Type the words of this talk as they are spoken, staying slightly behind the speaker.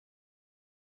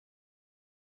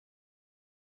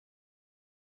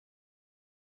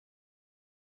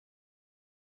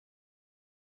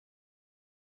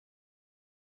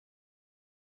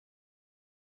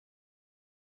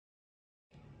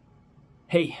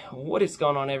Hey, what is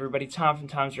going on, everybody? Tom from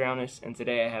Tom's Roundness, and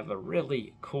today I have a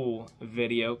really cool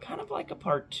video, kind of like a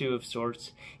part 2 of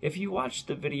sorts. If you watched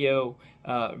the video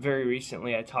very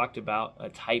recently, I talked about a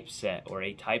typeset or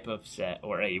a type of set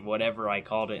or a whatever I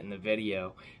called it in the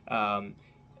video.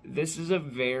 This is a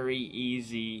very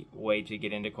easy way to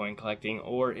get into coin collecting,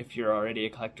 or if you're already a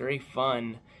collector, a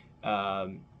fun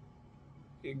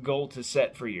goal to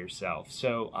set for yourself.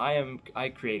 So I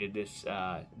created this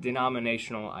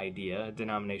denominational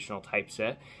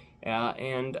typeset,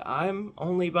 and I'm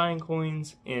only buying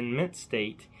coins in mint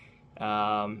state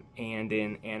and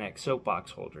in annex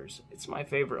soapbox holders. It's my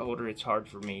favorite holder. It's hard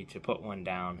for me to put one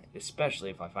down,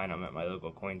 especially if I find them at my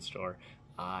local coin store.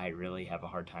 I really have a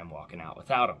hard time walking out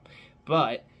without them.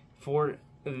 But for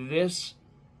this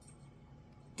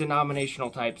denominational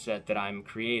typeset that I'm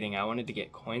creating, I wanted to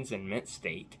get coins in mint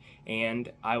state,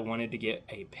 and I wanted to get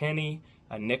a penny,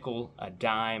 a nickel, a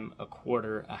dime, a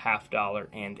quarter, a $50,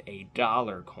 and a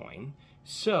dollar coin.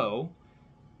 So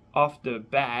off the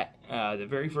bat, the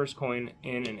very first coin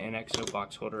in an NX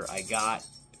soapbox holder I got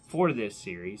for this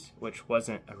series, which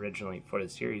wasn't originally for the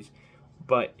series,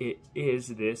 but it is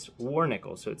this war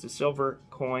nickel. So it's a silver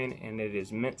coin, and it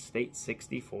is mint state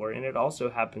 64, and it also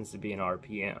happens to be an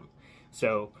RPM.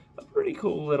 So a pretty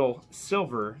cool little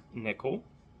silver nickel.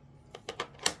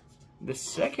 The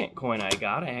second coin I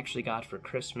actually got for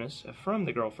Christmas from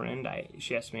the girlfriend.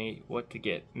 She asked me what to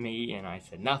get me, and I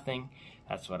said nothing.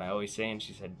 That's what I always say. And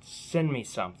she said, send me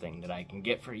something that I can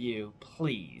get for you,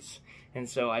 please. And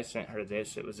so I sent her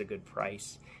this. It was a good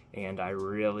price, and I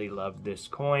really loved this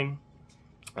coin.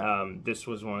 This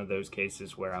was one of those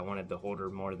cases where I wanted the holder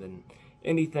more than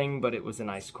anything, but it was a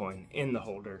nice coin in the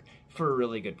holder for a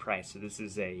really good price. So this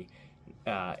is a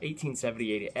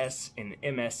 1878 S in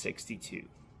MS62.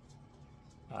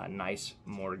 Nice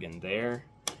Morgan there,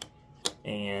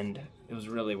 and it was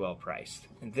really well priced.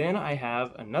 And then I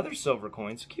have another silver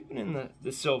coin, so keeping in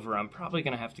the silver, I'm probably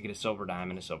going to have to get a silver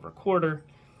dime and a silver quarter.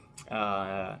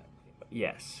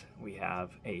 Yes, we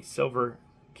have a silver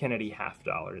Kennedy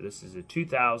 $50. This is a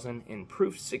 2000 in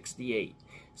proof 68.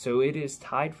 So it is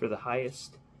tied for the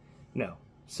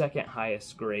second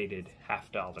highest graded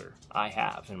 $50 I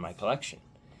have in my collection.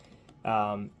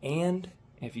 And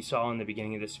if you saw in the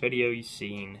beginning of this video, you've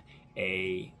seen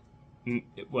the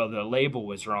label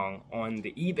was wrong on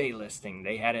the eBay listing.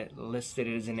 They had it listed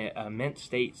as a mint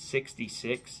state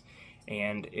 66,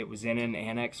 and it was in an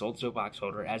annex old soapbox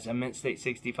holder as a mint state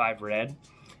 65 red.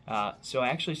 So I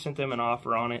actually sent them an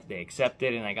offer on it. They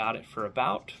accepted, and I got it for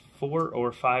about $4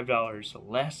 or $5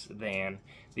 less than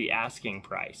the asking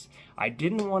price. I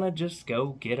didn't want to just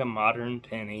go get a modern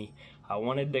penny. I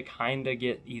wanted to kind of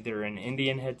get either an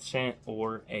Indian head cent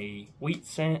or a wheat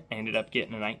cent. I ended up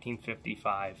getting a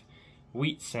 1955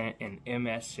 wheat cent in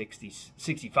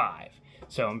MS65.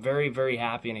 So I'm very, very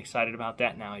happy and excited about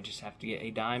that. Now I just have to get a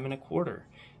dime and a quarter.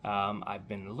 I've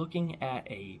been looking at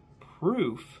a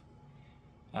proof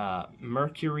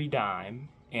Mercury dime,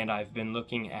 and I've been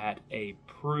looking at a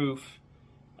proof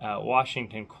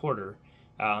Washington quarter,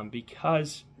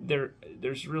 because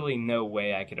there's really no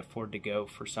way I could afford to go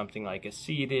for something like a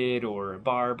seated or a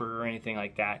barber or anything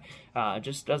like that. It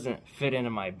just doesn't fit into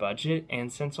my budget.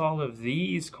 And since all of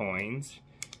these coins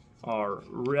are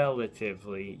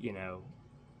relatively,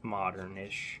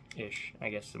 modern-ish, I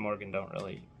guess the Morgan don't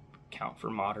really count for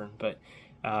modern, but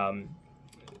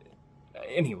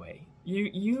anyway,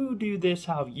 you do this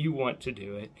how you want to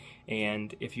do it.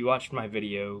 And if you watched my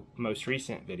most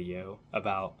recent video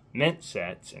about mint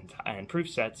sets and proof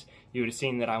sets, you would have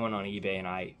seen that I went on eBay and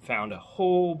I found a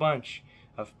whole bunch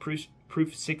of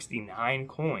proof 69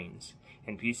 coins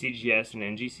in PCGS and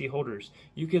NGC holders.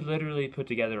 You could literally put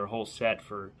together a whole set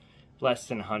for less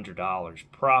than $100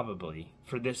 probably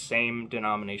for this same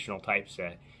denominational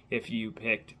typeset if you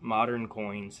picked modern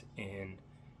coins in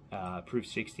proof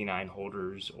 69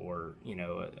 holders, or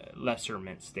lesser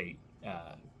mint state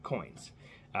coins.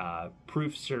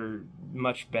 Proofs are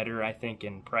much better, I think,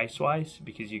 in price wise,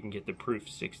 because you can get the proof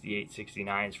 68,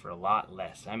 69s for a lot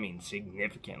less. I mean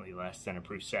significantly less than a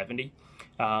proof 70.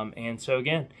 And so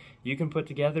again, you can put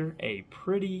together a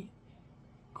pretty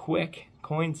quick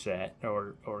coin set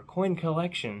or coin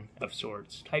collection of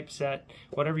sorts, typeset,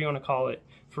 whatever you want to call it,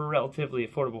 for a relatively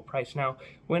affordable price. Now,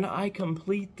 when I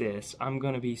complete this, I'm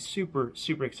going to be super,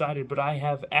 super excited, but I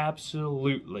have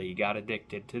absolutely got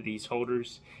addicted to these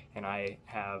holders, and I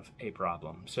have a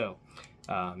problem. So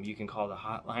you can call the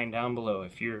hotline down below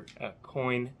if you're a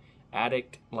coin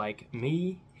addict like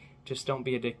me. Just don't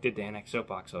be addicted to annex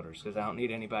soapbox holders, because I don't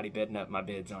need anybody bidding up my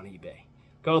bids on eBay.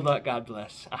 Good luck, God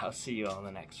bless. I'll see you on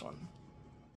the next one.